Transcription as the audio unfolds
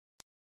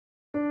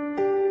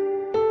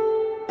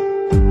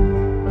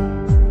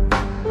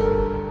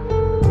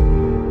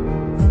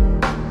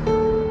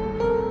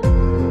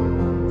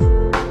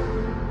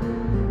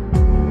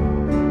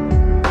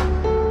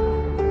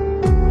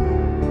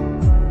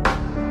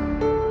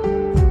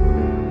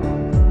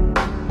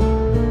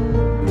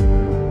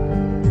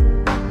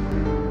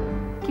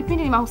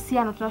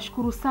Mahusiano.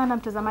 Tunashukuru sana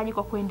mtazamaji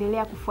kwa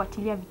kuendelea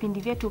kufuatilia vipindi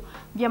vyetu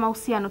vya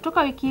mahusiano.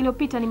 Toka wiki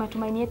iliyopita ni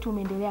matumaini yetu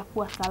umeendelea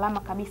kuwa salama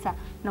kabisa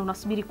na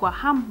unasubiri kwa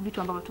hamu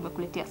vitu ambavyo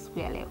tumekuletea siku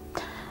ya leo.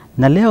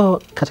 Na leo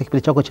katika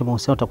kipindi chako cha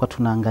mahusiano tutakuwa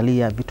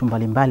tunaangalia vitu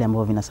mbalimbali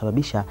ambavyo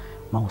vinasababisha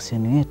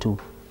mahusiano yetu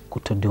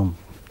kutodumu.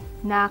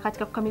 Na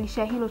katika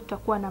kukamilisha hilo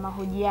tutakuwa na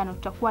mahojiano,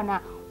 tutakuwa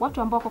na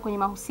watu ambao wako kwenye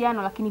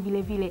mahusiano, lakini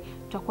vile vile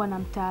tutakuwa na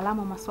mtaalamu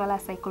wa masuala ya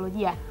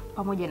saikolojia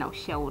pamoja na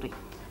ushauri.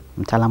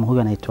 Mtaalamu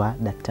huyu anaitwa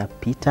Dr.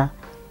 Peter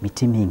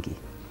Mitimingi.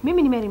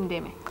 Mimi ni Mary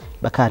Mdeme.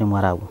 Bakari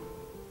Mwarabu.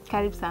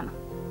 Karibu sana.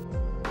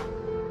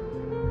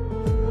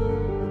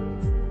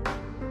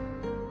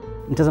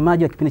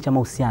 Mtazamaji wa kipindi cha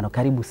mahusiano,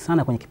 karibu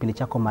sana kwenye kipindi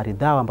chako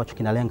maridhawa ambacho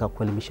kinalenga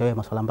kuelimisha wewe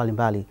masuala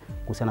mbalimbali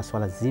kuhusiana na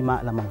swala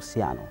zima la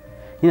mahusiano.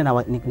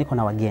 Niko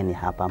na wageni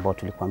hapa ambao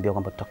tulikuambia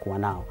kwamba tutakuwa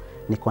nao.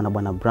 Niko na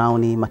bwana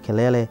Brownie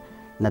Makelele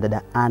na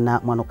dada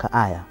Ana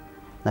Mwana.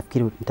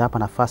 Nafikiri nitawapa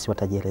nafasi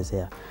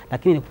watajielezea.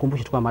 Lakini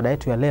nikukumbushe tu kwa mada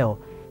yetu ya leo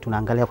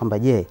tunaangalia kwamba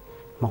je,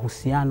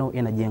 mahusiano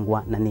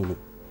yanajengwa na nini?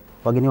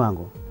 Wageni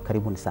wangu,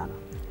 karibuni sana.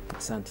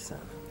 Asante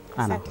sana.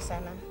 Ana, asante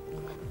sana.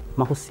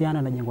 mahusiano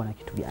yanajengwa na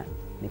kitu gani?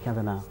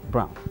 Nikianza na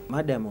Brown.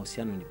 Mada ya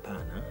mahusiano ni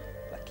pana,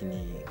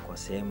 lakini kwa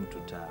sehemu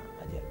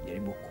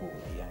tutajaribu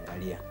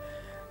kuiangalia.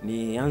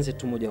 Nianze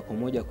tu moja kwa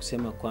moja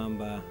kusema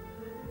kwamba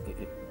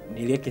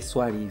niliweke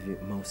swali hivi,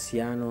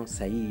 mahusiano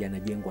sahihi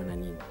yanajengwa na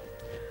nini?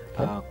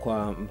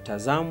 Kwa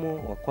mtazamo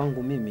wa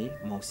kwangu mimi,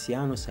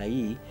 mahusiano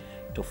sahihi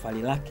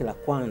tofali lake la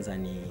kwanza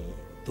ni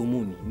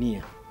dhumuni,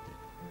 nia.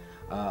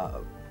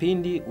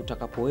 Pindi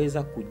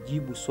utakapoweza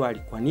kujibu swali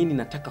kwa nini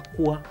nataka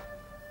kuwa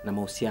na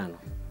mahusiano,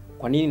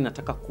 kwa nini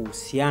nataka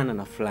kuhusiana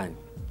na fulani,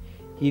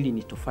 hili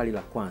ni tofali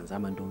la kwanza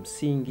ama ndio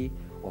msingi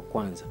wa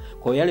kwanza.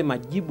 Kwa yale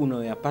majibu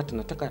unayoyapata,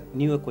 nataka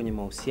niwe kwenye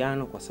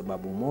mahusiano kwa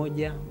sababu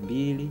 1,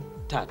 2,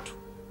 3.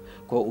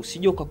 Kwa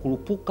usije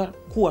ukakurupuka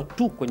kuwa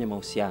tu kwenye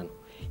mahusiano,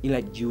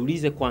 ila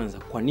jiulize kwanza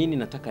kwa nini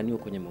nataka niwe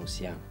kwenye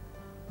mahusiano.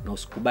 Na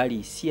usikubali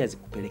hisia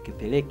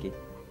zikupeleke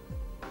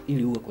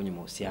ili uwe kwenye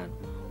mahusiano.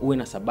 Uwe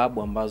na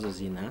sababu ambazo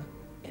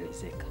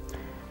zinaelezeka.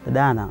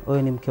 Dada,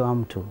 wewe ni mke wa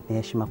mtu, ni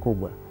heshima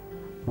kubwa.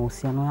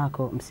 Mahusiano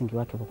yako msingi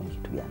wake uko kwenye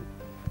kitu gani?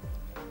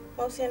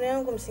 Mahusiano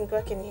yangu msingi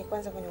wake ni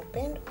kwanza kwenye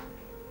upendo.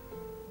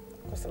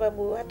 Kwa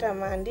sababu hata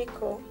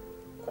maandiko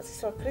kwa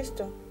sisi wa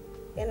Kristo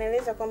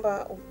yanaeleza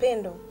kwamba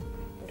upendo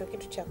ndio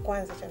kitu cha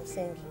kwanza cha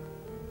msingi.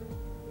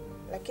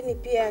 Lakini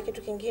pia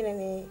kitu kingine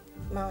ni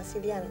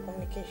mawasiliano,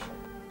 communication.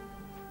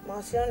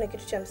 Mawasiliano ni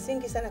kitu cha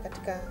msingi sana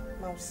katika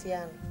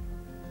mahusiano.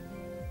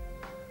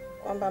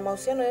 Kwamba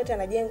mahusiano yote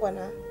yanajengwa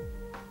na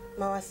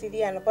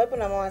mawasiliano. Pawepo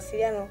na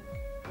mawasiliano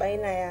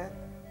baina ya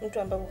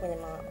mtu ambaye kwenye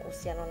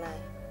mahusiano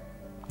naye.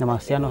 Na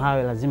mahusiano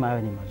hayo lazima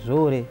yawe ni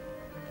mazuri,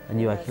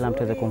 najua kila mtu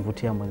aweze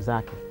kumvutia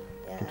mwenzake.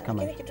 Kitu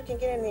kama hicho. Kitu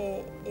kingine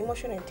ni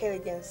emotional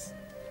intelligence.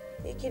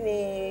 Hiki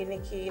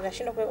ni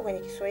nashindwa kuweka kwenye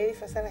Kiswahili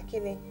fasaha,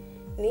 lakini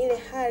ni ile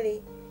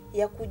hali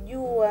ya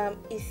kujua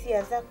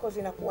hisia zako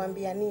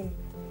zinakuambia nini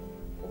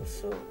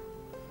kuhusu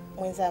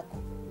mwenzako.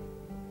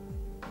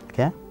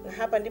 Okay. Na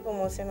hapa ndipo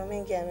mahusiano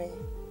mengi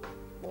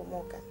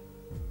yamebomoka.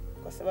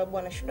 Kwa sababu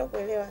anashindwa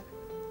kuelewa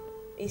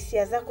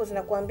hisia zako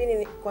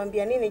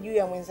zinakuambia nini juu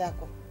ya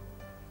mwenzako.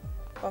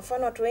 Kwa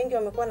mfano watu wengi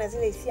wamekuwa na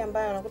zile hisia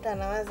ambazo unakuta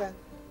anawaza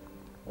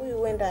huyu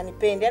huenda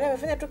anipende. Yaani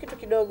amefanya tu kitu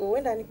kidogo,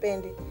 huenda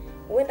anipende.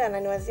 Huenda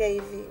ananiwazia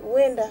hivi,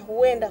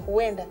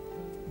 huenda.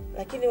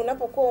 Lakini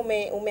unapokuwa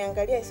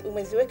umeangalia,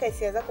 umeziweka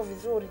hisia zako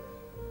vizuri,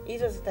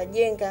 hizo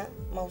zitajenga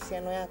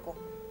mahusiano yako.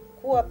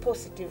 Kuwa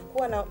positive,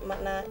 kuwa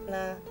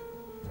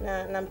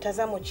na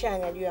mtazamo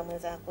chanya juu ya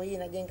mwenzako. Hii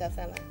inajenga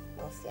sana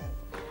mahusiano.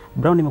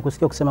 Brown,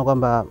 nimekusikia ukisema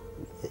kwamba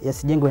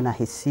yasijengwe na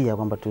hisia,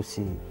 kwamba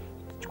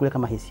tusichukue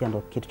kama hisia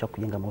ndio kitu cha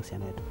kujenga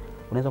mahusiano yetu.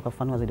 Unaweza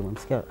kufafanua zaidi?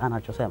 Umemsikia ana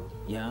anachosema?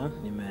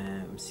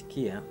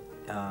 Nimemsikia.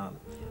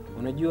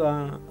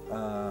 Unajua,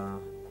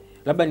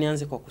 labda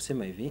nianze kwa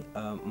kusema hivi,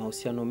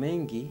 mahusiano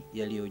mengi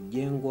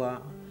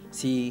yaliyojengwa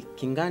si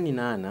kingani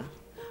na ana,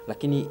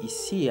 lakini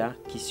hisia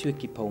kisiwe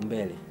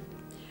kipaumbele.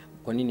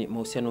 Kwa nini?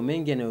 Mahusiano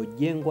mengi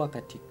yanayojengwa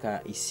katika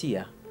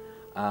hisia,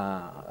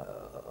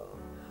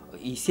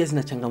 hisia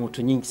zina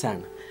changamoto nyingi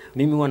sana.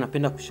 Mimi huwa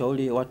napenda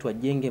kushauri watu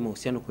wajenge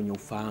mahusiano kwenye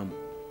ufahamu.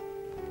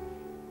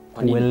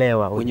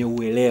 Kwenye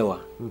uelewa.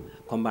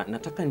 Kwamba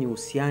nataka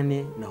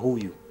nihusiane na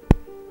huyu.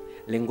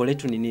 Lengo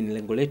letu ni nini?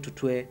 Lengo letu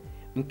tuwe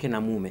mke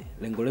na mume.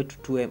 Lengo letu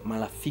tuwe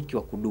marafiki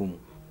wa kudumu.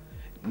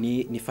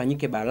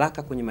 Nifanyike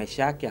baraka kwenye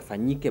maisha yake,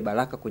 afanyike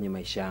baraka kwenye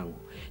maisha yangu.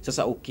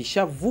 Sasa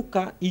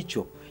ukishavuka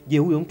hicho, je,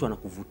 huyo mtu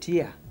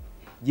anakuvutia?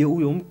 Je,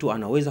 huyo mtu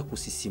anaweza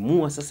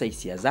kusisimua sasa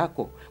hisia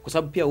zako? Kwa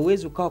sababu pia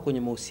uwezi ukawa kwenye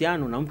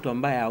mahusiano na mtu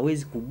ambaye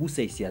hawezi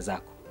kugusa hisia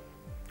zako.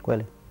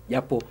 Kweli.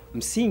 Japo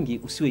msingi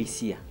usiwe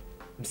hisia.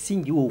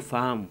 Msingi huo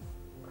ufahamu.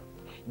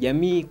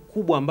 Jamii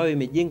kubwa ambayo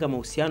imejenga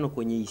mahusiano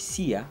kwenye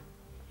hisia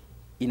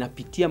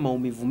inapitia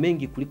maumivu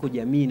mengi kuliko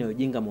jamii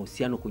inayojenga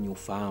mahusiano kwenye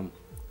ufahamu.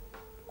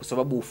 Kwa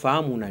sababu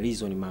ufahamu una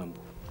reason mambo.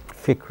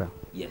 Fikra.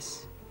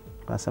 Yes.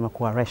 Wanasema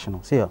kuwa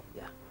rational, sio?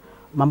 Yeah.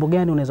 Mambo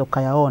gani unaweza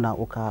ukayaona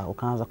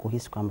ukaanza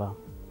kuhisi kwamba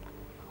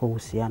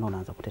uhusiano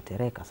unaanza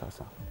kutetereka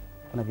sasa?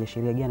 kuna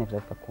viashiria gani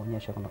vitaweza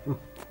kuonyesha kwamba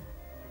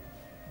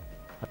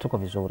hatuko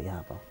vizuri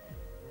hapa?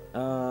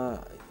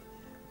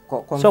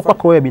 Sio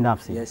kwako wewe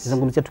binafsi,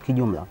 zungumzia tu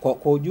kijumla.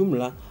 Kwa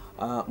ujumla,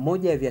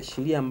 moja ya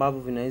viashiria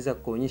ambavyo vinaweza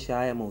kuonyesha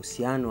haya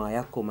mahusiano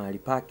hayako mahali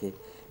pake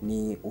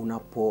ni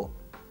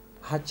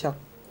unapoacha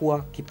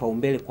kuwa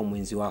kipaumbele kwa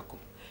mwenzi wako.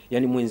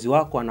 Yaani mwenzi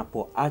wako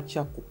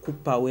anapoacha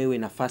kukupa wewe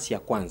nafasi ya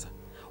kwanza.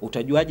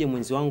 Utajuaje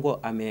mwenzi wangu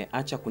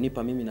ameacha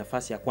kunipa mimi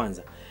nafasi ya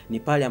kwanza? Ni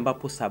pale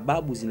ambapo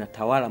sababu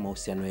zinatawala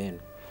mahusiano yenu.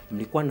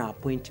 Mlikuwa na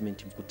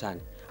appointment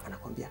mkutani,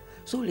 anakwambia,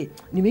 "Sole,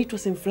 nimeitwa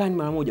sehemu fulani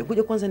mara moja.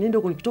 Kuja kwanza niende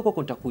huko, nikitoka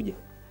huko nitakuja."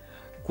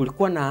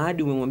 Kulikuwa na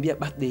ahadi, umemwambia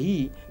birthday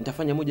hii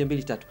nitafanya 1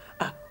 2 3.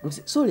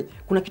 Sole,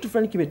 kuna kitu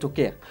fulani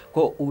kimetokea.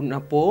 Kwa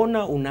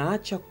unapoona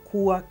unaacha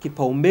kuwa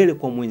kipaumbele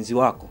kwa mwenzi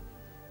wako,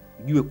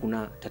 ujue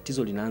kuna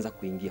tatizo linaanza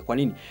kuingia. Kwa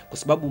nini? Kwa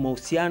sababu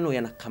mahusiano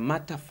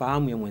yanakamata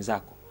fahamu ya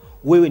mwenzako.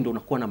 Wewe ndio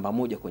unakuwa namba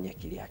 1 kwenye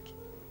akili yake.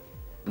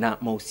 Na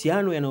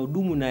mahusiano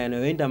yanayodumu na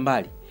yanayoenda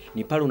mbali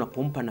ni pale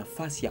unapompa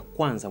nafasi ya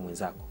kwanza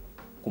mwenzako.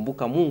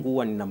 Kumbuka Mungu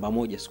huwa ni namba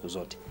 1 siku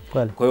zote.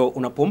 Kwa hiyo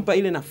unapompa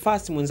ile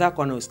nafasi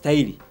mwenzako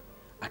anayostahili,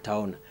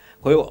 ataona.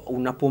 Kwa hiyo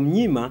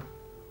unapomnyima,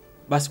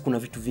 basi kuna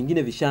vitu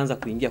vingine vishaanza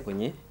kuingia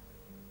kwenye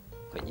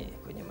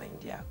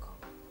mind yako.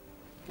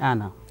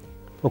 Ana,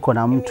 uko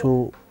na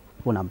mtu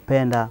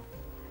unampenda,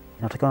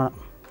 inatakiwa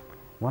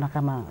unaona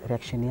kama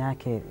reaction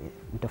yake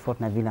ni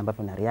tofauti na vile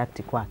ambavyo una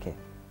react kwake,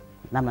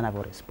 namna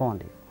anavyo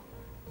respond.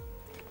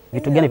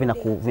 Vitu gani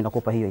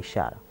vinakupa hiyo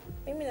ishara?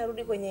 Mimi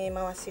narudi kwenye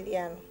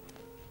mawasiliano.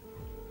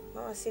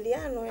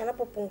 Mawasiliano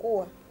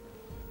yanapopungua,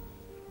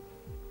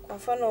 kwa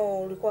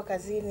mfano ulikuwa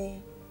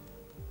kazini,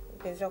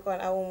 mpenzi wako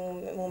au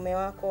mume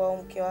wako au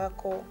mke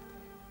wako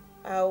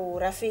au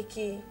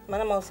rafiki,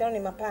 maana mahusiano ni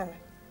mapana,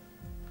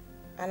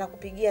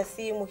 anakupigia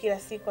simu kila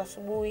siku,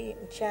 asubuhi,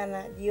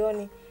 mchana,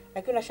 jioni,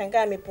 lakini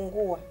unashangaa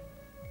amepungua.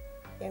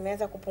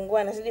 Yameanza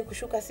kupungua, anazidi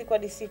kushuka siku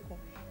hadi siku.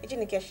 Hichi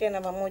ni kiashiria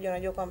namba 1,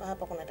 unajua kwamba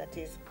hapa kuna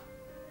tatizo.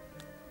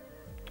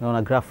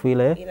 Unaona grafu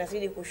ile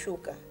inazidi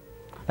kushuka.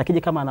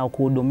 Lakini kama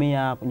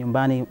anakuhudumia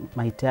nyumbani,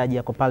 mahitaji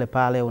yako pale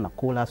pale,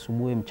 unakula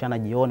asubuhi, mchana,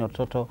 jioni,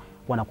 watoto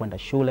wanakwenda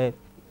shule,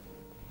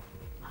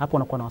 hapo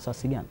unakuwa na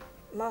wasiwasi gani?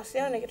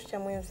 Mahusiano ni kitu cha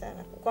muhimu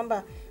sana.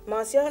 Kwamba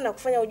mahusiano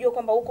yanakufanya ujue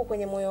kwamba uko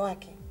kwenye moyo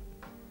wake.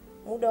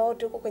 Muda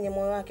wote uko kwenye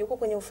moyo wake, uko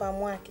kwenye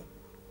ufahamu wake.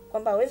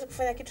 Kwamba hawezi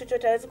kufanya kitu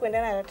chochote, hawezi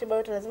kuendana na ratiba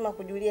yote, lazima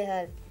kujulie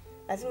hali.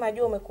 Lazima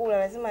ajue umekula,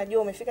 lazima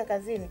ajue umefika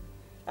kazini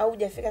au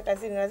hujafika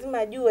kazini, lazima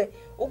ajue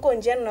uko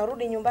njiani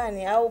unarudi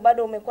nyumbani au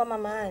bado umekwama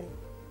mahali.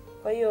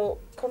 Kwa hiyo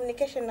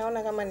communication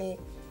naona kama ni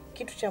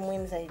kitu cha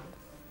muhimu zaidi.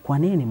 Kwa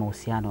nini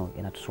mahusiano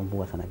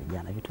yanatusumbua sana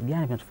vijana? Vitu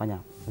gani vinatufanya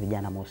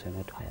vijana mahusiano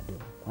yetu hayadumu?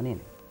 Kwa nini?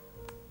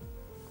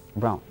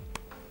 Brown.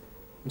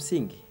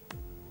 Msingi.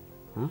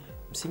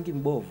 Msingi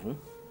mbovu.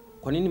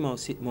 Kwa nini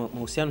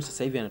mahusiano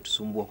sasa hivi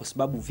yanatusumbua? Kwa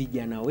sababu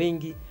vijana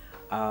wengi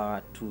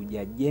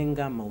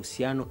hatujajenga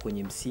mahusiano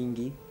kwenye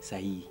msingi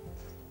sahihi.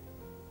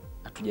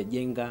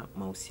 Hatujajenga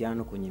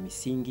mahusiano kwenye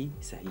misingi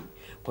sahihi.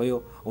 Kwa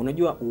hiyo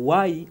unajua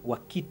uhai wa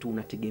kitu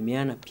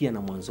unategemeana pia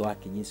na mwanzo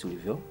wake, jinsi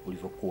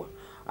ulivyokuwa.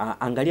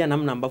 Angalia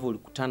namna ambavyo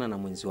ulikutana na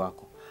mwenzi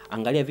wako.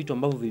 Angalia vitu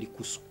ambavyo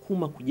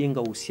vilikusukuma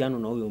kujenga uhusiano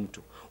na huyo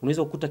mtu.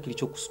 Unaweza kukuta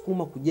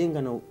kilichokusukuma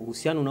kujenga na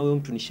uhusiano na huyo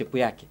mtu ni shepu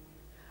yake.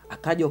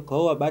 Akaja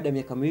ukaoa, baada ya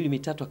miaka 2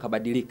 3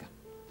 akabadilika.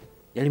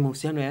 Yale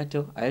mahusiano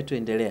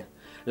hayatoendelea.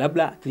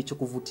 Labda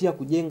kilichokuvutia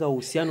kujenga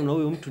uhusiano na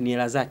huyo mtu ni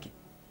hela zake.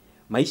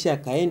 Maisha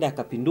yakaenda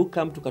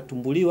yakapinduka, mtu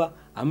katumbuliwa,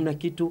 hamna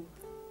kitu,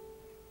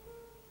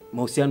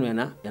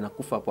 mahusiano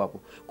yanakufa hapo hapo.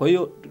 Kwa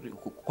hiyo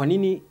kwa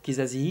nini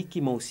kizazi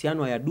hiki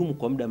mahusiano hayadumu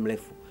kwa muda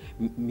mrefu?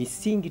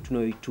 Misingi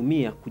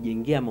tunayoitumia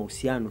kujengea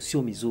mahusiano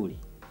sio mizuri.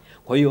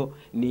 Kwa hiyo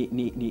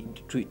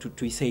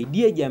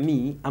tuisaidie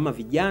jamii ama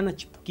vijana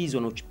chipukizi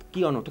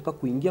wanaochipukia wanaotaka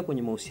kuingia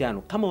kwenye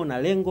mahusiano, kama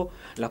una lengo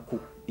la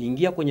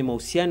kuingia kwenye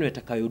mahusiano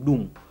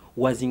yatakayodumu,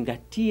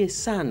 wazingatie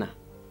sana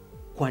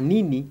kwa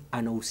nini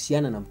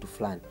anahusiana na mtu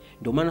fulani.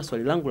 Ndio maana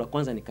swali langu la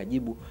kwanza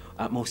nikajibu,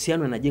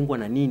 mahusiano yanajengwa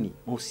na nini?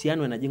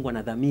 Mahusiano yanajengwa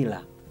na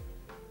dhamira.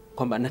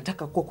 Kwamba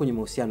nataka kuwa kwenye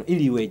mahusiano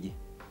ili iweje?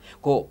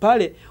 Kwa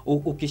pale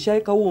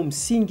ukishaweka huo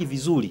msingi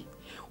vizuri,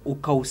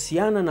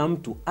 ukahusiana na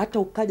mtu, hata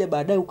ukaja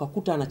baadaye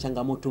ukakuta ana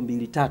changamoto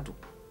 2 3,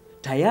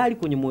 tayari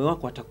kwenye moyo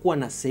wako atakuwa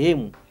na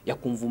sehemu ya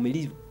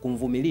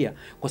kumvumilia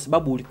kwa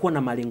sababu ulikuwa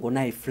na malengo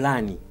naye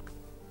fulani.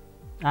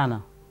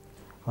 Ana,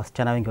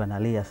 wasichana wengi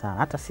wanalia sana,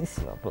 hata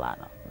sisi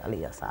wavulana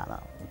wanalia sana,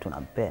 mtu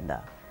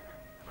nampenda,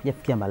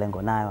 hujafikia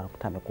malengo nayo,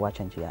 anakuta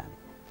amekuacha njiani.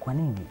 Kwa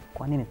nini?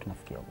 Kwa nini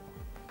tunafikia huko?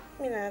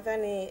 Mimi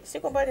nadhani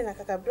siko mbali na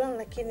kaka Brown,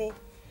 lakini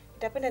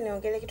nitapenda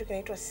niongelee kitu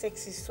kinaitwa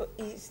sex is so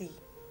easy.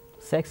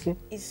 Sex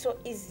is so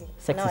easy.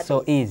 Sex is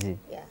so easy.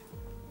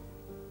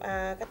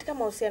 Yeah. Katika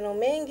mahusiano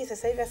mengi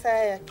sasa hivi hasa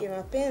ya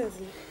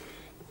kimapenzi,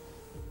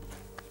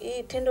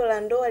 hii tendo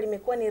la ndoa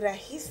limekuwa ni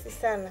rahisi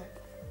sana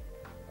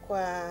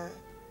kwa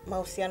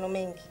mahusiano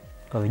mengi.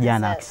 Kwa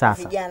vijana wa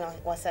kisasa. Vijana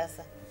wa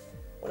sasa.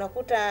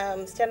 Unakuta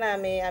msichana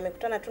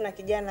amekutana tu na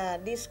kijana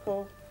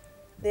disco,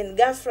 then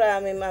ghafla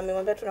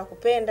amemwambia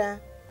tunakupenda,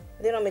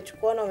 then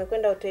wamechukuana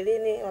wamekwenda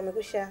hotelini,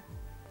 wamekwisha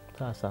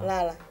sasa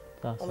lala.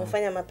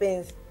 wamefanya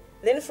mapenzi.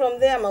 Then from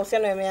there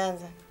mahusiano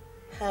yameanza.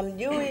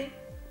 Hamjui,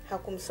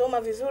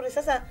 hakumsoma vizuri.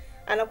 Sasa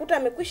anakuta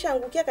amekwisha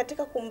angukia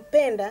katika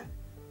kumpenda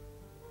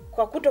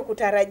kwa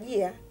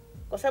kutokutarajia,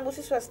 kwa sababu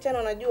sisi wasichana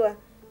unajua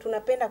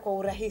tunapenda kwa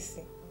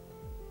urahisi.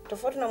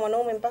 Tofauti na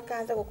mwanaume mpaka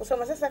aanze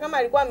kukusoma. Sasa kama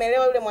alikuwa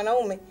ameelewa yule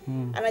mwanaume,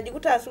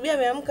 anajikuta asubuhi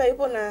ameamka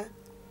yupo na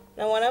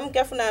mwanamke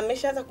afu na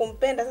ameshaanza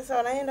kumpenda. Sasa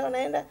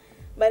wanaenda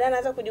baadaye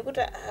anaanza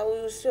kujikuta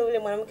huyu sio yule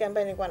mwanamke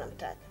ambaye nilikuwa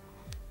namtaka.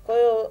 Kwa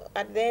hiyo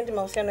at the end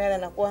mahusiano yale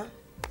yanakuwa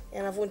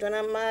yanavunjwa,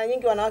 na mara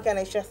nyingi wanawake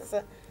wanaisha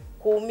sasa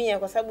kuumia,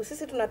 kwa sababu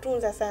sisi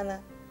tunatunza sana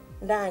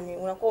ndani,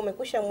 unakuwa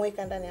umekwisha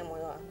mweka ndani ya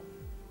moyo wako.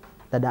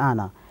 Dada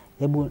Ana,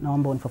 hebu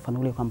naomba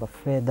unifafanulie kwamba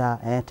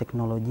fedha,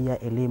 teknolojia,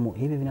 elimu,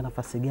 hivi vina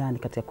nafasi gani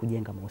katika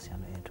kujenga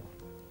mahusiano yetu?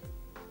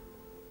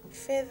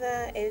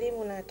 Fedha,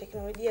 elimu na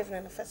teknolojia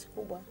vina nafasi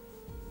kubwa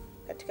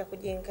katika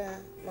kujenga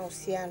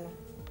mahusiano.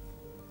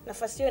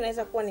 Nafasi hiyo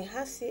inaweza kuwa ni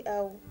hasi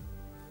au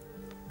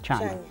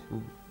chanya.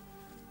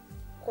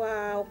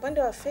 Kwa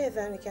upande wa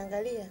fedha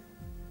nikiangalia,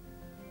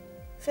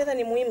 fedha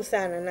ni muhimu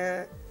sana,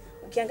 na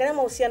ukiangalia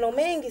mahusiano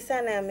mengi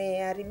sana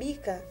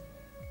yameharibika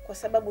kwa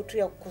sababu tu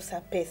ya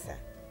kukosa pesa.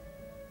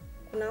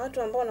 Kuna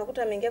watu ambao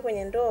wanakuta wameingia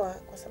kwenye ndoa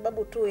kwa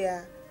sababu tu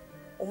ya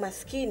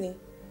umaskini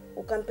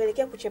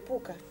ukampelekea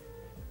kuchepuka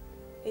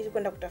ili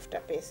kwenda kutafuta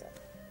pesa.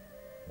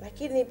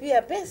 Lakini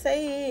pia pesa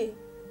hii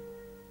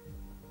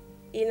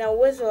ina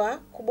uwezo wa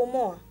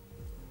kubomoa.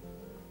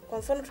 Kwa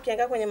mfano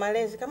tukiangalia kwenye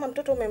malezi, kama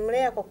mtoto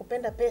umemlea kwa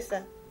kupenda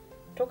pesa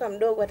toka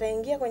mdogo,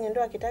 ataingia kwenye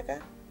ndoa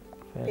akitaka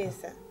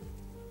pesa.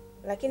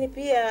 Lakini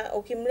pia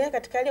ukimlea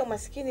katika hali ya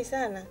umaskini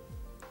sana,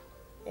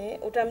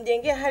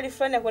 utamjengea hali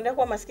fulani ya kwenda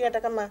kuwa maskini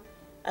hata kama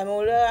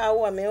ameolewa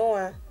au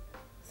ameoa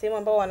sehemu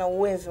ambao wana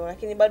uwezo,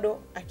 lakini bado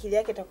akili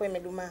yake itakuwa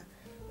imedumaa.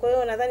 Kwa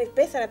hiyo nadhani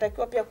pesa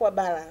inatakiwa pia kuwa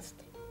balanced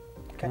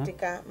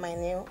katika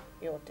maeneo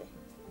yote.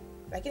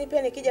 Lakini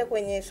pia nikija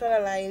kwenye swala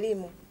la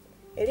elimu,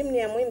 elimu ni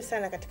ya muhimu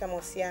sana katika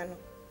mahusiano.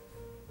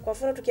 Kwa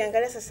mfano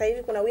tukiangalia sasa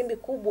hivi kuna wimbi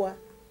kubwa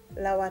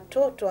la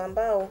watoto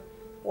ambao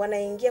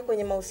wanaingia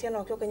kwenye mahusiano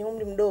wakiwa kwenye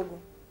umri mdogo.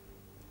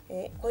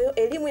 Kwa hiyo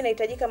elimu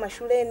inahitajika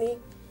mashuleni,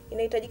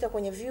 inahitajika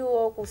kwenye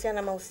vyuo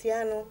kuhusiana na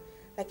mahusiano,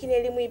 lakini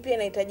elimu hii pia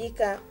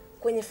inahitajika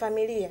kwenye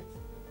familia.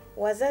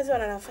 Wazazi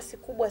wana nafasi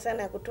kubwa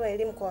sana ya kutoa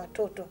elimu kwa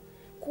watoto,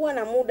 kuwa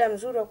na muda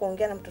mzuri wa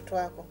kuongea na mtoto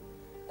wako.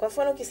 Kwa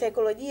mfano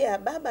kisaikolojia,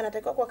 baba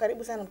anatakiwa kuwa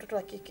karibu sana na mtoto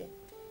wa kike.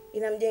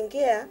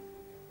 Inamjengea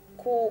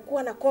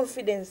kuwa na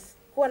confidence,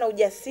 kuwa na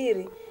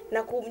ujasiri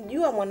na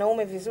kumjua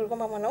mwanaume vizuri,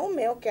 kwamba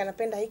mwanaume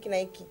anapenda hiki na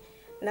hiki,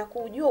 na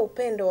kujua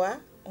upendo wa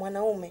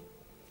mwanaume.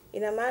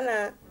 Ina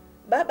maana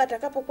baba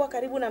atakapokuwa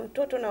karibu na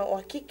mtoto na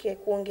wa kike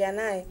kuongea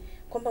naye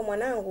kwamba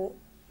mwanangu,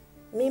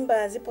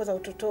 mimba zipo za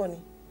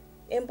utotoni,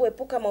 embu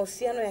epuka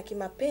mahusiano ya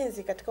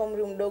kimapenzi katika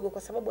umri mdogo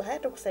kwa sababu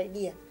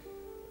hayatakusaidia.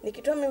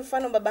 Nikitoa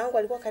mfano, baba yangu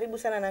alikuwa karibu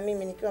sana na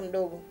mimi nikiwa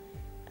mdogo.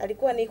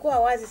 Nilikuwa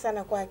wazi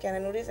sana kwake,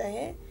 ananiuliza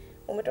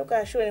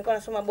umetoka shule, nilikuwa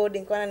nasoma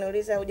boarding, kwa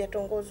ananiuliza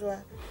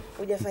hujatongozwa,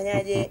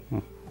 hujafanyaje?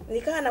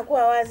 Nikawa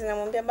nakuwa wazi,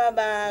 namwambia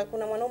baba,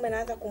 kuna mwanaume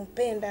naanza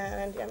kumpenda,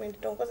 na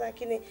amenitongoza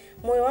lakini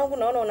moyo wangu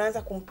naona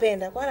unaanza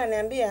kumpenda. Kwa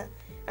ananiambia,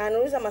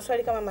 ananiuliza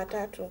maswali kama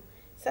 3.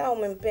 Sawa,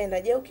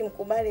 umempenda, je,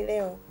 ukimkubali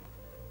leo,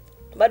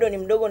 bado ni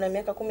mdogo na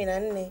miaka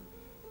 14,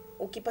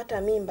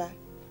 ukipata mimba,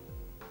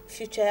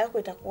 future yako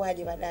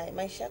itakuwaje baadaye?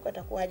 Maisha yako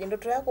yatakuwaje?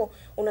 Ndoto yako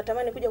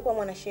unatamani kuja kuwa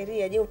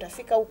mwanasheria, je,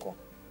 utafika huko?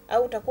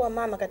 Au utakuwa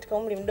mama katika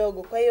umri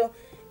mdogo? Kwa hiyo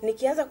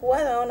nikianza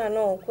kuwaza naona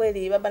no,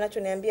 kweli baba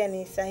anachoniambia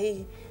ni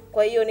sahihi.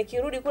 Kwa hiyo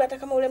nikirudi kule, hata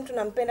kama ule mtu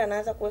nampenda,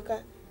 naanza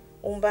kuweka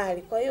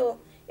umbali. Kwa hiyo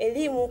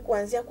elimu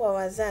kuanzia kwa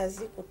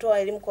wazazi, kutoa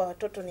elimu kwa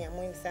watoto ni ya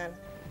muhimu sana.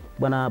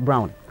 Bwana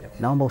Brown,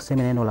 naomba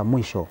useme neno la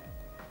mwisho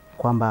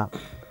kwamba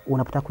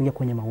unapotaka kuingia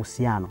kwenye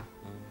mahusiano,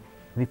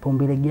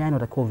 vipaumbele gani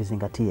unatakiwa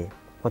uvizingatie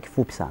kwa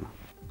kifupi sana?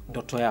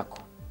 Ndoto yako.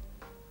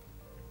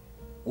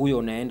 Huyo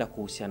unaenda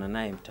kuhusiana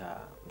naye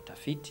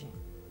mtafiti.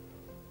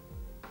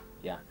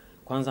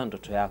 Kwanza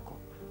ndoto yako.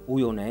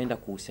 Huyo unaenda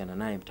kuhusiana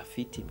naye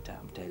mtafiti,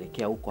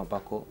 mtaelekea huko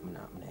ambako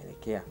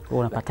mnaelekea.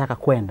 Unapotaka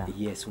kwenda.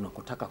 Yes,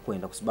 unakotaka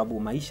kwenda, kwa sababu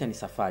maisha ni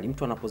safari.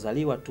 Mtu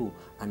anapozaliwa tu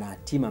ana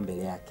hatima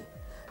mbele yake.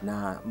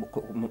 Na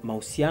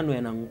mahusiano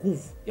yana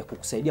nguvu ya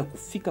kukusaidia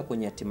kufika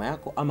kwenye hatima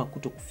yako ama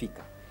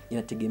kutokufika.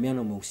 Inategemea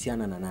na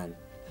umehusiana na nani.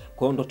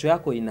 Kwa hiyo ndoto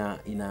yako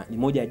ni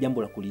moja ya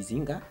jambo la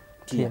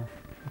kulizingatia.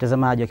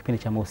 Mtazamaji wa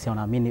kipindi cha Mahusiano,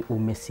 naamini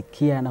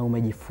umesikia na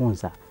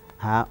umejifunza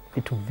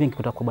vitu vingi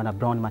kutoka kwa Bwana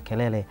Brown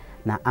Makelele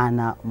na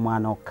Ana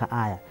Mwana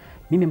Kaaya.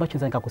 Mimi ambacho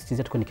naweza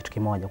nikakusisitiza tu ni kitu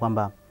kimoja,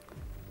 kwamba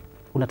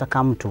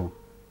unataka mtu,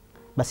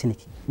 basi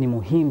ni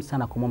muhimu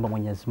sana kumwomba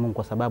Mwenyezi Mungu,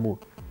 kwa sababu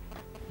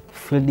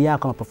field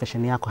yako ama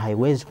profession yako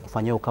haiwezi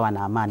kufanywa ukawa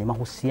na amani.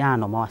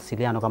 Mahusiano,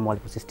 mawasiliano, kama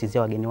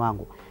waliposisitizia wageni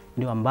wangu,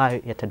 ndio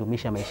ambayo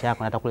yatadumisha maisha yako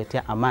na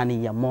yatakuletea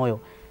amani ya moyo,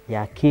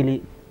 ya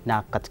akili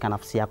na katika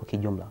nafsi yako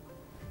kijumla.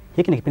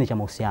 Hiki ni kipindi cha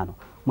Mahusiano.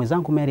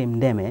 Mwenzangu Mary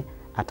Mdeme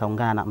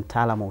ataungana na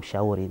mtaalamu wa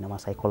ushauri na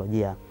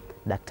masaikolojia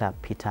Dr.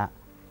 Peter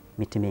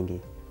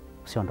Mitimingi.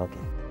 Usiondoke.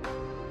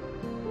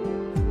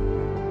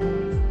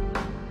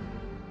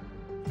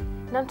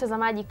 Na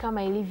mtazamaji,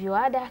 kama ilivyo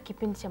ada,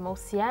 kipindi cha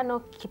mahusiano,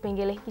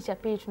 kipengele hiki cha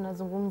pili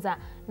tunazungumza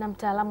na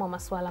mtaalamu wa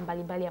masuala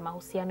mbalimbali ya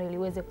mahusiano ili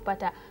uweze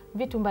kupata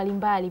vitu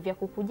mbalimbali vya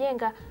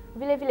kukujenga,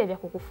 vile vile vya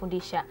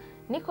kukufundisha.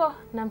 Niko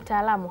na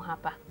mtaalamu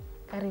hapa.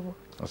 Karibu.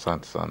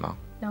 Asante sana.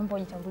 Naomba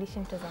ujitambulishe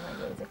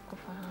mtazamaji aweze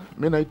kukufahamu.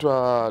 Mimi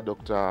naitwa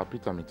Dr.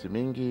 Peter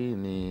Mitimingi,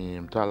 ni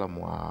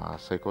mtaalamu wa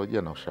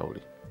saikolojia na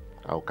ushauri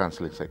au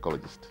counseling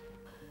psychologist.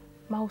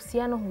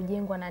 Mahusiano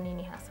hujengwa na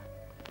nini hasa?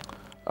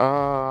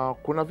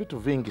 Kuna vitu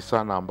vingi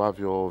sana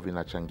ambavyo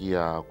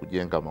vinachangia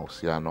kujenga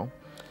mahusiano,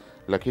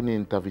 lakini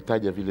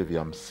nitavitaja vile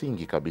vya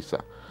msingi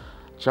kabisa.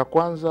 Cha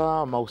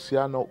kwanza,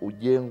 mahusiano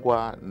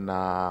hujengwa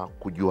na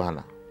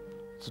kujuana.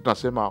 Sisi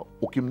tunasema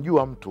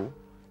ukimjua mtu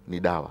ni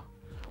dawa.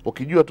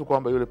 Ukijua tu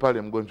kwamba yule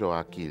pale mgonjwa wa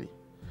akili,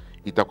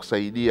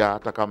 itakusaidia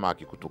hata kama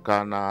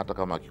akikutukana, hata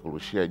kama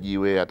akikurushia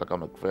jiwe, hata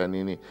kama akifanya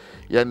nini.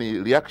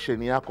 Yaani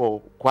reaction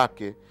yako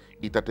kwake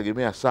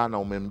itategemea sana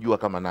umemjua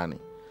kama nani.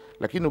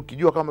 Lakini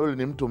ukijua kama yule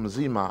ni mtu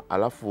mzima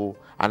alafu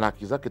ana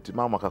haki zake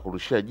timamu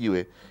akakurushia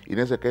jiwe,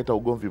 inaweza kuleta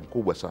ugomvi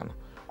mkubwa sana.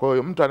 Kwa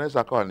hiyo mtu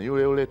anaweza akawa ni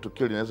yule yule,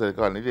 tukio linaweza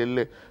likawa ni lile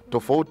lile,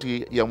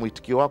 tofauti ya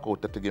mwitikio wako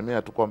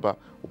utategemea tu kwamba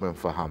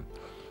umemfahamu.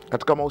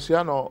 Katika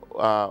mahusiano,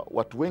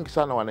 watu wengi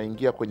sana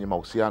wanaingia kwenye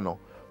mahusiano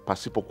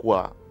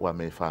pasipokuwa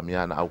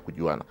wamefahamiana au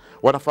kujuana.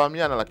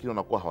 Wanafahamiana lakini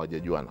wanakuwa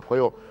hawajajuana. Kwa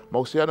hiyo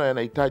mahusiano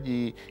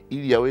yanahitaji,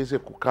 ili yaweze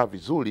kukaa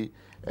vizuri,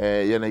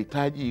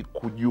 yanahitaji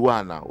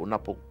kujuana.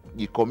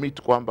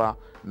 Unapojicommit kwamba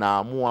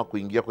naamua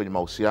kuingia kwenye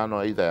mahusiano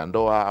aidha ya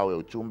ndoa au ya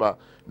uchumba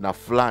na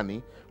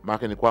fulani,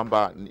 maana ni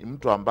kwamba ni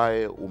mtu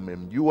ambaye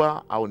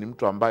umemjua au ni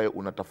mtu ambaye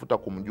unatafuta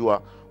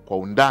kumjua kwa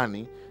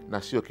undani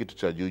na sio kitu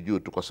cha juu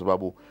tu, kwa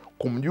sababu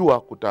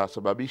kumjua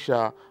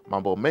kutasababisha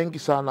mambo mengi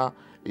sana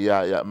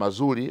ya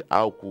mazuri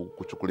au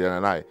kuchukuliana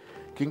naye.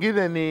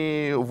 Kingine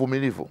ni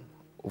uvumilivu.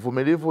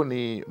 Uvumilivu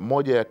ni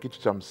moja ya kitu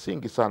cha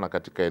msingi sana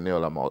katika eneo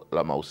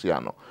la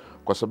mahusiano,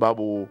 kwa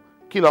sababu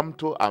kila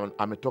mtu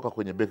ametoka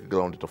kwenye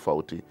background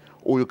tofauti.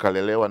 Huyu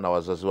kalelewa na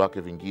wazazi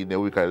wake vingine,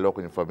 huyu kalelewa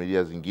kwenye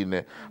familia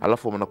zingine,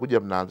 alafu mnakuja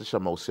mnaanzisha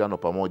mahusiano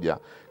pamoja.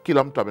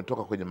 Kila mtu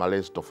ametoka kwenye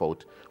malezi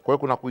tofauti. Kwa hiyo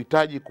kuna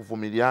kuhitaji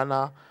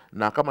kuvumiliana,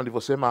 na kama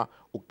nilivyosema,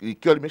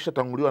 ikiwa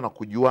limeshatanguliwa na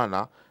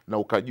kujuana na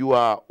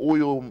ukajua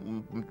huyu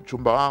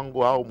mchumba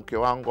wangu au mke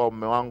wangu au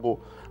mume wangu,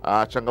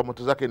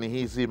 changamoto zake ni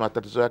hizi,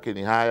 matatizo yake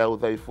ni haya,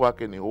 udhaifu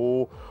wake ni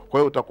huu. Kwa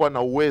hiyo utakuwa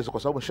na uwezo, kwa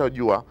sababu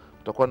umeshajua,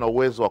 utakuwa na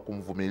uwezo wa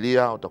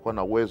kumvumilia, utakuwa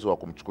na uwezo wa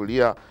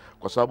kumchukulia,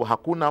 kwa sababu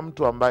hakuna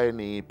mtu ambaye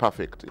ni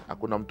perfect,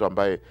 hakuna mtu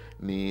ambaye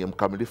ni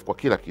mkamilifu kwa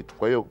kila kitu.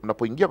 Kwa hiyo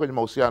unapoingia kwenye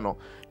mahusiano,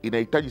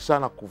 inahitaji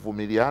sana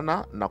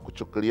kuvumiliana na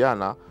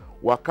kuchukuliana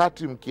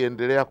wakati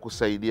mkiendelea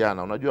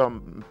kusaidiana. Unajua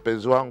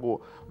mpenzi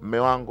wangu, mume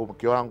wangu,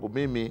 mke wangu,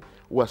 mimi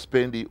huwa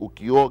sipendi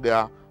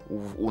ukioga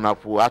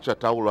unapoacha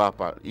taulo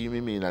hapa. Hii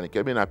mimi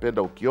mimi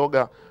napenda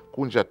ukioga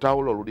kunja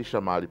taulo,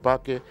 rudisha mahali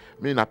pake.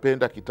 Mimi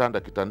napenda kitanda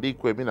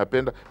kitandikwe, mimi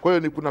napenda. Kwa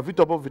hiyo kuna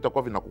vitu ambavyo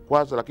vitakuwa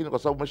vinakukwaza, lakini kwa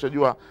sababu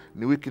umeshajua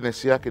ni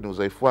weakness yake, ni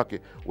udhaifu wake,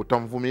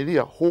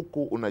 utamvumilia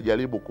huku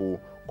unajaribu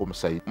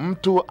kumsaidia.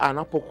 Mtu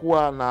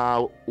anapokuwa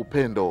na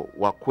upendo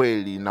wa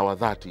kweli na wa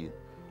dhati,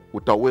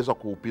 utaweza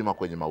kuupima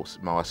kwenye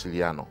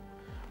mawasiliano.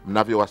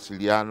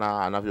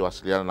 Mnavyowasiliana,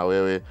 anavyowasiliana na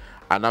wewe,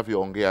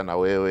 anavyoongea na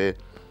wewe,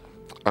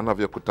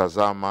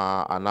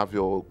 anavyokutazama,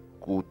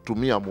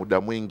 anavyokutumia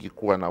muda mwingi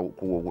kuwa na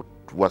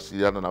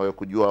kuwasiliana na wewe,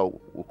 kujua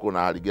uko na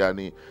hali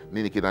gani,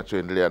 nini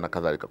kinachoendelea na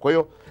kadhalika. Kwa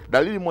hiyo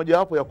dalili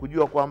mojawapo ya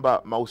kujua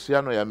kwamba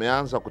mahusiano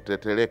yameanza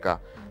kuteteleka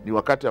ni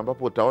wakati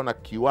ambapo utaona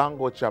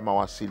kiwango cha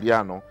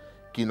mawasiliano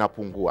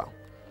kinapungua,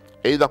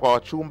 aidha kwa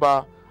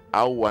wachumba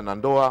au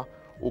wanandoa.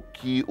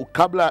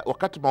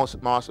 Wakati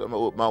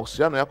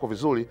mahusiano yako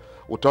vizuri,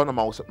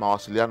 utaona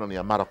mawasiliano ni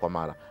ya mara kwa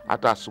mara.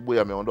 Hata asubuhi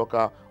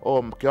ameondoka,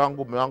 mke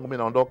wangu, mume wangu, mimi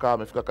naondoka,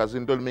 amefika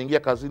kazini, ndio nimeingia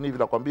kazini hivi,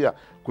 nakwambia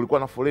kulikuwa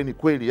na foleni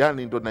kweli,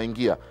 yani ndio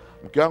naingia.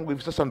 Mke wangu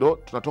hivi sasa ndo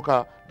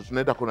tunatoka,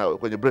 tunaenda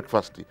kwenye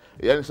breakfast.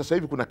 Yani sasa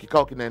hivi kuna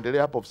kikao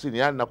kinaendelea hapa ofisini,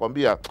 yani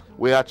nakwambia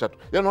wewe acha tu.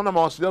 Yani unaona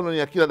mawasiliano ni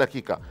ya kila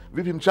dakika.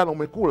 Vipi mchana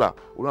umekula?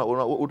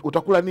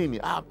 Utakula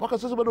nini? Mpaka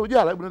sasa bado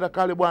hujala, hebu nenda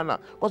kale bwana.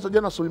 Kwanza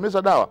jana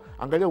sulimeza dawa.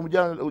 Angalia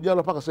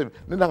hujala mpaka sasa hivi.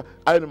 Nenda,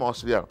 hayo ni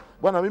mawasiliano.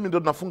 Bwana mimi ndio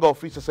nafunga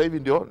ofisi sasa hivi,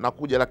 ndio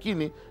nakuja,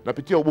 lakini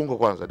napitia Ubungo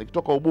kwanza.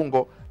 Nikitoka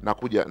Ubungo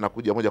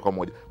nakuja moja kwa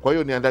moja. Kwa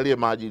hiyo niandalie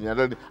maji,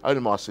 hayo ni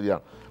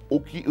mawasiliano.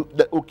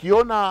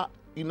 Ukiona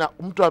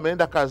mtu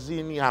ameenda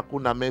kazini,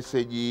 hakuna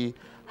message,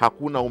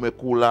 hakuna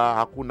umekula,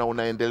 hakuna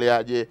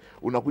unaendeleaje,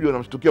 unakuja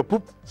unamshtukia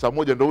pup, saa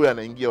moja ndio huyo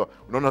anaingia.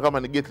 Unaona kama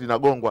ni geti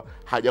linagongwa,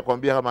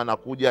 hajakwambia kama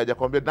anakuja,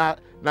 hajakwambia.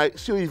 Na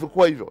sio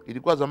hivyo.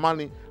 Ilikuwa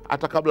zamani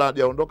hata kabla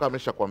hajaondoka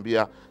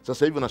ameshakwambia.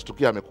 Sasa hivi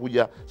unashtukia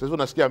amekuja, sasa hivi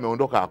unasikia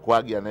ameondoka,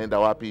 akwagi anaenda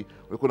wapi.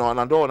 Kuna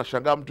wanandoa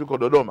wanashangaa mtu yuko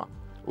Dodoma.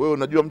 Wewe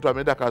unajua mtu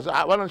ameenda kazi,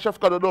 bwana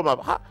nishafika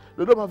Dodoma.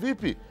 Dodoma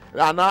vipi?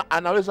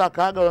 Anaweza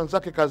akaaga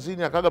wenzake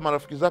kazini, akaaga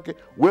marafiki zake.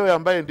 Wewe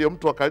ambaye ndio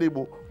mtu wa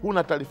karibu,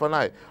 huna taarifa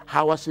naye,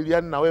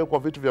 hawasiliani na wewe kwa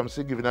vitu vya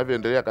msingi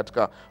vinavyoendelea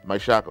katika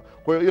maisha yako.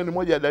 Kwa hiyo ni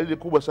moja ya dalili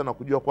kubwa sana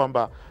kujua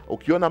kwamba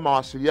ukiona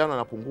mawasiliano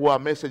yanapungua,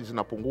 messages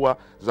zinapungua.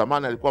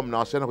 Zamani alikuwa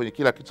mnawasiliana kwenye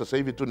kila kitu, sasa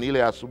hivi tu ni ile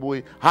ya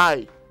asubuhi,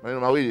 hai maneno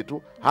mawili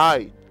tu,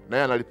 hi, na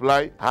yeye ana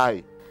reply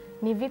hi.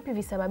 Ni vipi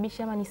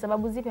visababisha ama ni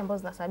sababu zipi ambazo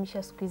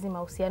zinasababisha siku hizi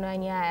mahusiano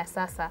yani haya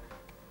sasa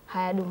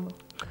hayadumu?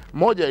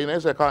 Moja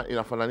inaweza ikawa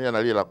inafanania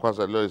na lile la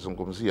kwanza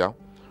nililozungumzia.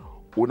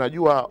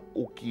 Unajua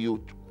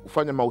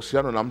ukifanya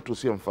mahusiano na mtu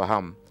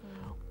usiyemfahamu,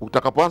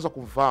 utakapoanza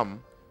kumfahamu,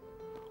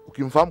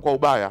 ukimfahamu kwa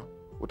ubaya,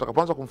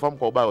 utakapoanza kumfahamu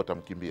kwa ubaya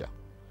utamkimbia.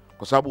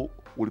 Kwa sababu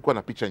ulikuwa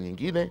na picha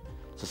nyingine,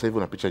 sasa hivi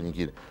una picha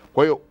nyingine.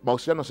 Kwa hiyo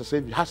mahusiano sasa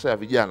hivi hasa ya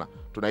vijana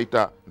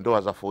tunaita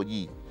ndoa za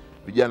 4G.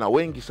 Vijana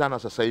wengi sana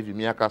sasa hivi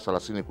miaka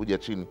 30 kuja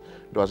chini,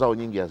 ndoa zao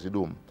nyingi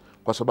hazidumu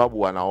kwa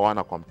sababu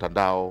wanaoana kwa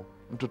mtandao.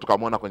 Mtu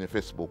tukamwona kwenye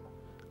Facebook,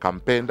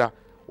 kampenda,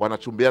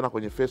 wanachumbiana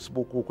kwenye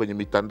Facebook, kwenye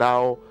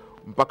mitandao,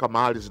 mpaka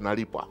mahali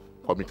zinalipwa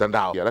kwa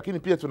mitandao. Lakini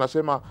pia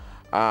tunasema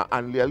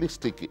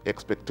unrealistic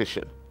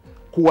expectation,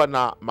 kuwa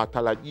na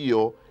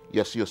matarajio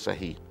yasiyo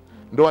sahihi.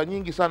 Ndoa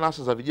nyingi sana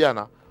hasa za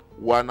vijana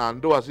wana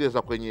ndoa zile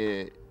za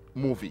kwenye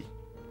movie.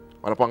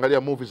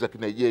 Wanapoangalia movies za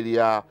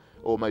Nigeria,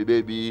 oh my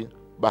baby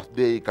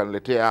birthday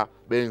kaniletea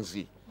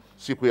benzi,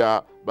 siku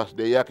ya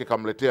birthday yake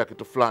kamletea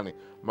kitu fulani,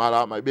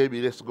 mara my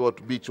baby let's go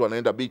to beach,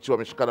 wanaenda beach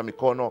wameshikana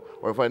mikono,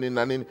 wamefanya nini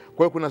na nini. Kwa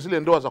hiyo kuna zile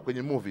ndoa za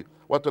kwenye movie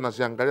watu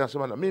wanaziangalia,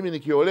 nasema na mimi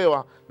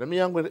nikiolewa na mimi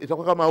yangu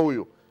itakuwa kama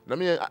huyu, na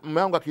mimi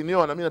mume wangu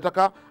akinioa na mimi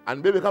nataka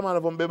anibebe kama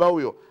anavombeba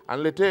huyo,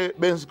 aniletee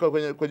benzi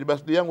kwenye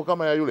birthday yangu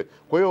kama ya yule.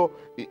 Kwa hiyo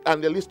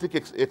unrealistic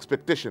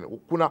expectation.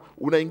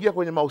 Unaingia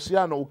kwenye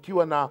mahusiano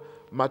ukiwa na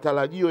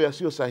matarajio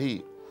yasiyo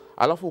sahihi,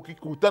 alafu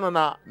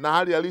ukikutana na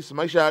hali halisi,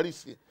 maisha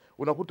halisi,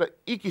 unakuta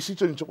hiki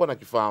sicho nilichokuwa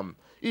nakifahamu.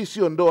 Hii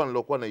sio ndoa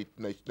nilokuwa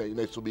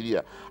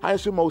naisubiria. Haya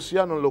sio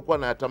mahusiano nilokuwa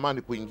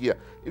nayatamani kuingia.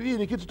 Hii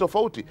ni kitu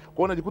tofauti. Kwa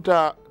hiyo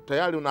unajikuta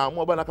tayari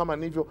unaamua bana, kama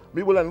nivyo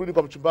mimi bora nirudi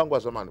kwa mchumba wangu wa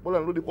zamani. Bora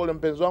nirudi kwa yule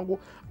mpenzi wangu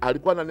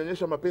alikuwa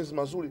ananionyesha mapenzi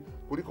mazuri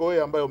kuliko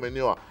wewe ambaye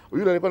umenioa.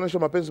 Yule alikuwa ananionyesha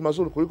mapenzi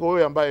mazuri kuliko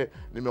wewe ambaye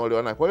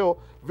nimeolewa naye. Kwa hiyo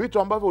vitu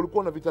ambavyo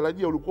ulikuwa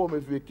unavitarajia ulikuwa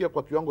umeviwekea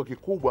kwa kiwango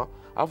kikubwa,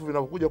 alafu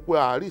vinapokuja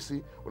kuwa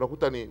halisi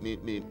unakuta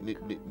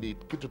ni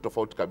kitu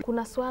tofauti kabisa.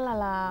 Kuna swala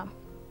la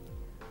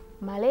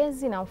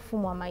malezi na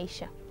mfumo wa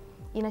maisha.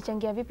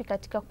 Inachangia vipi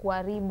katika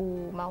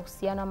kuharibu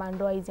mahusiano ama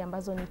ndoa hizi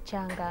ambazo ni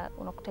changa,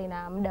 unakuta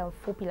ina muda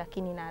mfupi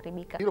lakini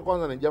inaharibika? Hilo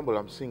kwanza ni jambo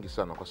la msingi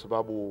sana, kwa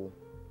sababu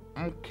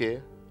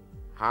mke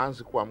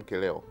haanzi kuwa mke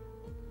leo,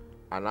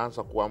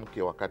 anaanza kuwa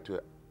mke wakati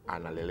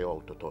analelewa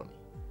utotoni.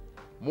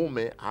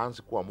 Mume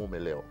haanzi kuwa mume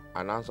leo,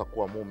 anaanza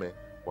kuwa mume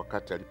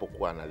wakati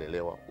alipokuwa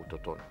analelewa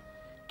utotoni.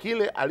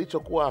 Kile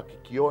alichokuwa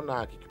akikiona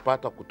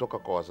akikipata kutoka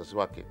kwa wazazi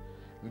wake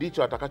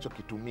ndicho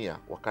atakachokitumia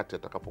wakati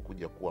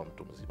atakapokuja kuwa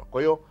mtu mzima.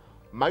 Kwa hiyo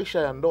maisha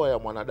ya ndoa ya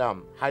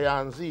mwanadamu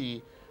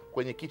hayaanzii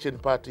kwenye kitchen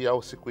party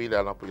au siku ile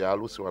anapoja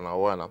harusi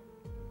wanaoana.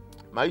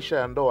 Maisha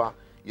ya ndoa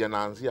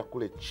yanaanzia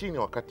kule chini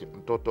wakati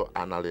mtoto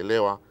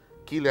analelewa.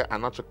 Kile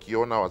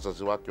anachokiona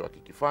wazazi wake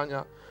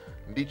wakikifanya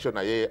ndicho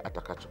na yeye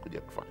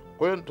atakachokuja kufanya.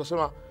 Kwa hiyo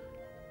tutasema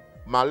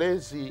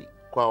malezi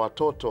kwa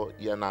watoto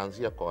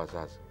yanaanzia kwa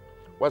wazazi.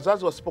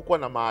 Wazazi wasipokuwa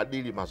na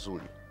maadili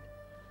mazuri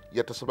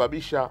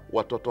yatasababisha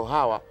watoto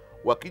hawa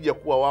wakija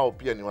kuwa wao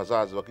pia ni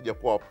wazazi, wakija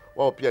kuwa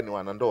wao pia ni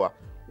wanandoa,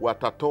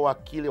 watatoa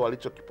kile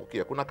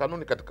walichokipokea. Kuna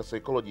kanuni katika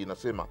psychology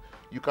inasema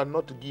you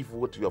cannot give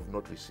what you have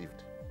not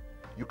received.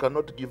 You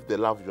cannot give the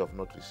love you have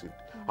not received.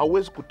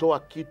 Hauwezi kutoa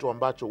kitu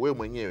ambacho wewe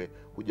mwenyewe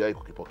hujawahi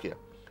kukipokea.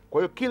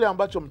 Kwa hiyo kile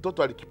ambacho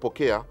mtoto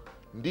alikipokea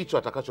ndicho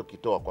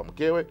atakachokitoa kwa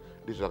mkewe,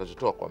 ndicho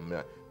atakachotoa kwa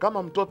mume.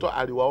 Kama mtoto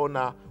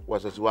aliwaona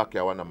wazazi wake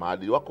hawana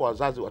maadili, wako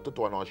wazazi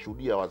watoto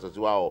wanawashuhudia wazazi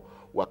wao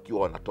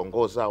wakiwa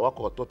wanatongoza,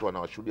 wako watoto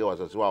wanawashuhudia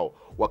wazazi wao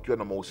wakiwa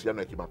na mahusiano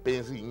ya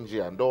kimapenzi nje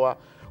ya ndoa,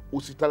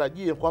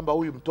 usitarajie kwamba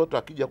huyu mtoto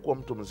akija kuwa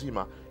mtu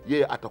mzima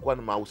yeye atakuwa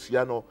na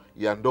mahusiano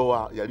ya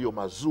ndoa yaliyo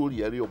mazuri,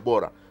 yaliyo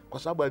bora. Kwa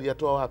sababu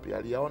aliyatoa wapi?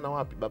 Aliyaona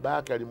wapi? Baba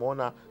yake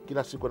alimuona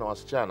kila siku na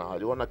wasichana,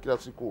 aliona kila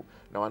siku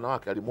na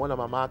wanawake, alimuona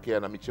mama yake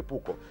ana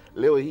michepuko.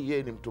 Leo hii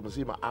yeye ni mtu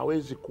mzima,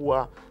 hawezi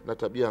kuwa na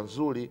tabia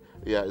nzuri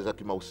za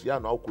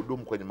kimahusiano au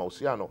kudumu kwenye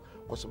mahusiano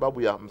kwa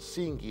sababu ya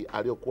msingi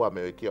aliyokuwa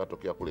amewekea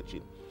tokea kule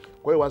chini.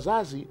 Kwa hiyo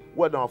wazazi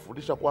huwa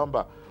nawafundisha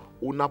kwamba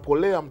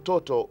unapolea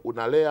mtoto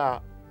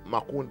unalea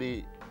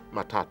makundi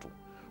matatu.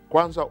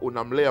 Kwanza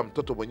unamlea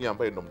mtoto mwenyewe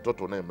ambaye ndio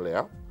mtoto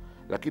unayemlea,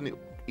 lakini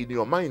in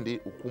your mind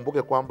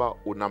ukumbuke kwamba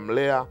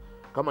unamlea,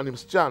 kama ni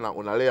msichana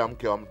unalea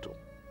mke wa mtu,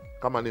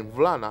 kama ni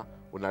mvulana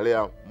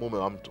unalea mume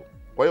wa mtu.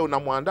 Kwa hiyo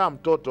unamwandaa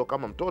mtoto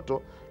kama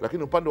mtoto,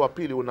 lakini upande wa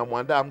pili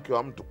unamwandaa mke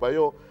wa mtu. Kwa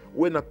hiyo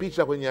uwe na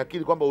picha kwenye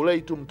akili kwamba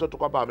ulei tu mtoto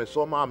kwamba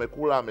amesoma,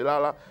 amekula,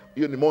 amelala.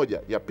 Hiyo ni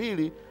moja. Ya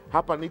pili,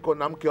 hapa niko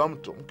na mke wa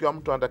mtu. Mke wa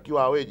mtu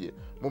anatakiwa aweje?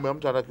 Mume wa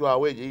mtu anatakiwa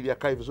aweje ili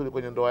akae vizuri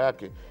kwenye ndoa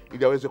yake,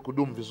 ili aweze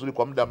kudumu vizuri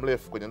kwa muda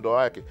mrefu kwenye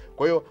ndoa yake.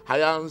 Kwa hiyo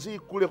hayaanzii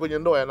kule kwenye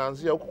ndoa,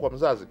 yanaanzia huko kwa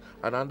mzazi.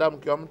 Anaandaa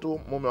mke wa mtu,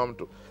 mume wa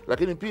mtu.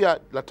 Lakini pia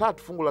la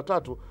tatu, fungu la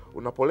tatu,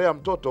 unapolea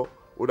mtoto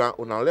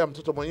unalea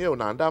mtoto mwenyewe,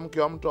 unaandaa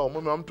mke wa mtu au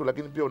mume wa mtu,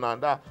 lakini pia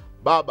unaandaa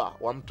baba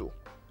wa mtu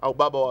au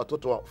baba wa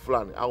watoto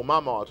fulani au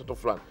mama wa watoto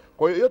fulani.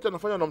 Kwa hiyo yote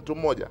anafanywa na mtu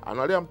mmoja.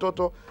 Analea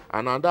mtoto,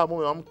 anaandaa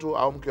mume wa mtu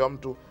au mke wa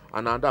mtu,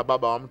 anaandaa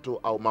baba wa mtu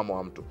au mama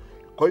wa mtu.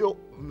 Kwa hiyo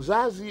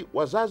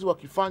wazazi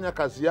wakifanya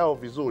kazi yao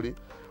vizuri,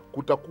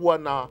 kutakuwa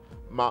na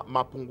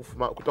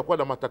kutakuwa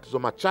na matatizo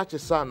machache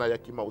sana ya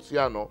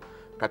kimahusiano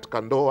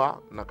katika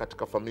ndoa na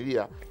katika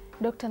familia.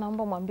 Dokta,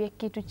 naomba mwambie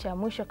kitu cha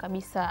mwisho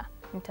kabisa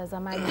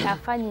mtazamaji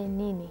afanye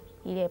nini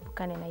ili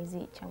aepukane na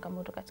hizi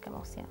changamoto katika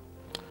mahusiano.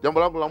 Jambo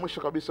langu la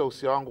mwisho kabisa,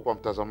 usia wangu kwa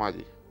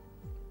mtazamaji,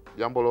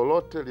 jambo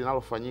lolote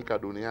linalofanyika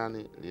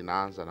duniani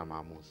linaanza na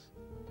maamuzi.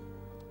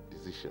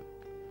 Decision.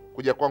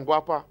 Kuja kwangu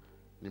hapa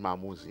ni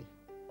maamuzi.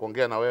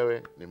 Kuongea na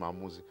wewe ni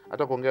maamuzi.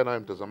 Hata kuongea na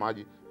wewe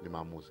mtazamaji ni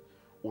maamuzi.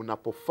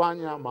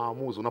 Unapofanya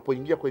maamuzi,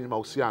 unapoingia kwenye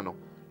mahusiano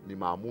ni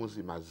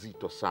maamuzi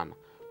mazito sana.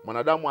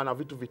 Mwanadamu ana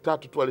vitu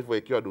vitatu tu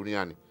alivyowekewa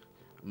duniani.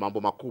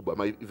 Mambo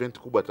makubwa, event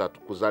kubwa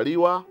tatu: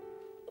 kuzaliwa,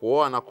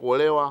 kuoa na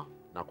kuolewa,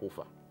 na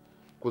kufa.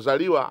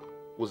 Kuzaliwa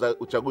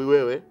uchagui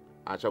wewe,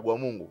 anachagua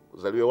Mungu.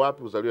 Uzaliwe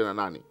wapi, uzaliwe na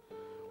nani.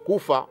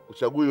 Kufa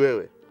uchagui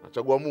wewe,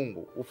 anachagua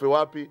Mungu. Ufe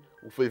wapi,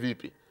 ufe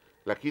vipi.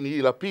 Lakini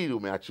hili la pili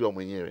umeachiwa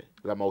mwenyewe,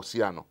 la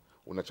mahusiano,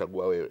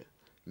 unachagua wewe.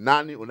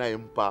 Nani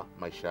unayempa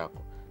maisha yako?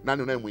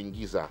 Nani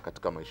unayemuingiza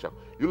katika maisha yako?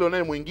 Yule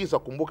unayemuingiza,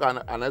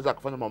 kumbuka, anaweza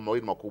akafanya mambo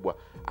mawili makubwa: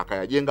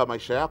 akayajenga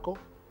maisha yako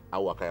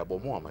au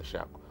akayabomoa maisha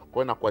yako. Kwa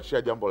hiyo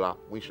nakuachia jambo la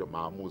mwisho,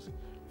 maamuzi.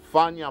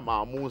 Fanya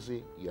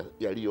maamuzi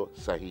yaliyo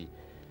sahihi.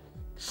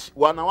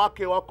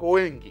 Wanawake wako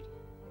wengi,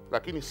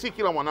 lakini si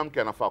kila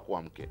mwanamke anafaa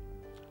kuwa mke.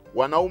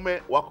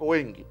 Wanaume wako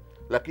wengi,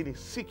 lakini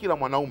si kila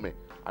mwanaume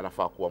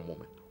anafaa kuwa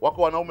mume.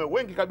 Wako wanaume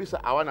wengi kabisa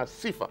hawana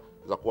sifa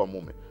za kuwa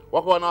mume.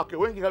 Wako wanawake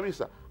wengi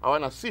kabisa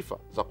hawana sifa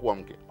za kuwa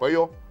mke. Kwa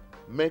hiyo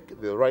make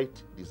the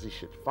right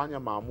decision. Fanya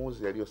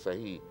maamuzi yaliyo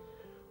sahihi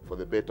for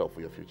the better of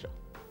your future.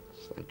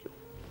 Thank you.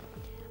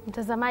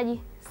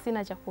 Mtazamaji,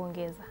 sina cha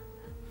kuongeza.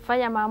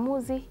 Fanya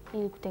maamuzi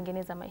ili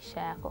kutengeneza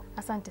maisha yako.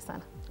 Asante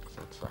sana.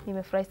 Asante sana.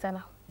 Nimefurahi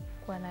sana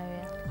kuwa na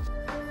wewe.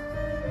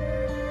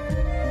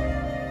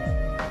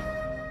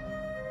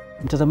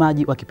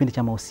 Mtazamaji wa kipindi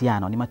cha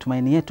Mahusiano, ni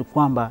matumaini yetu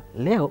kwamba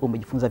leo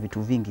umejifunza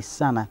vitu vingi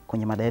sana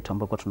kwenye mada yetu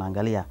ambayo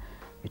tunaangalia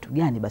vitu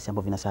gani basi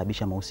ambavyo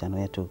vinasababisha mahusiano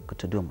yetu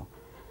kutodumu.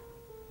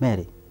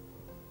 Mary,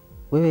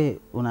 wewe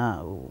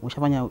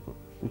umeshafanya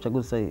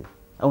uchaguzi sahihi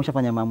au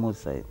umeshafanya maamuzi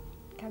sahihi?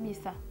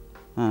 Kabisa.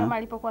 Kama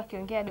alipokuwa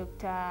akiongea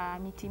Dr.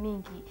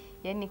 Mitimingi,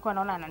 yani nilikuwa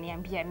naona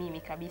ananiambia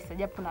mimi kabisa,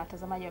 japo na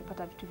watazamaji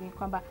wamepata vitu vingi,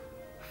 kwamba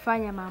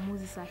fanya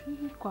maamuzi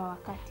sahihi kwa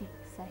wakati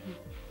sahihi.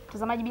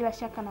 Mtazamaji, bila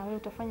shaka na wewe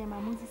utafanya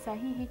maamuzi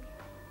sahihi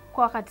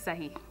kwa wakati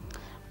sahihi.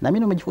 Na mimi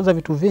nimejifunza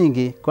vitu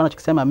vingi, kwa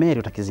anachokisema Mary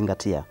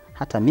utakizingatia.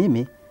 Hata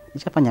mimi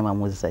nishafanya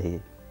maamuzi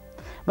sahihi.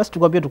 Basi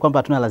tukwambie tu kwamba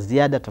hatuna la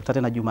ziada, tutafuta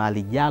tena juma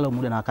lijalo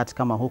muda na wakati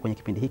kama huu kwenye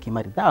kipindi hiki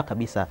maridhawa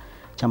kabisa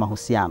cha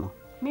Mahusiano.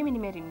 Mimi ni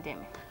Mary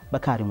Mdeme.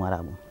 Bakari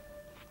Mwarabu.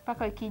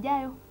 Mpaka wiki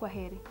ijayo, kwa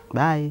heri.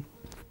 Bye.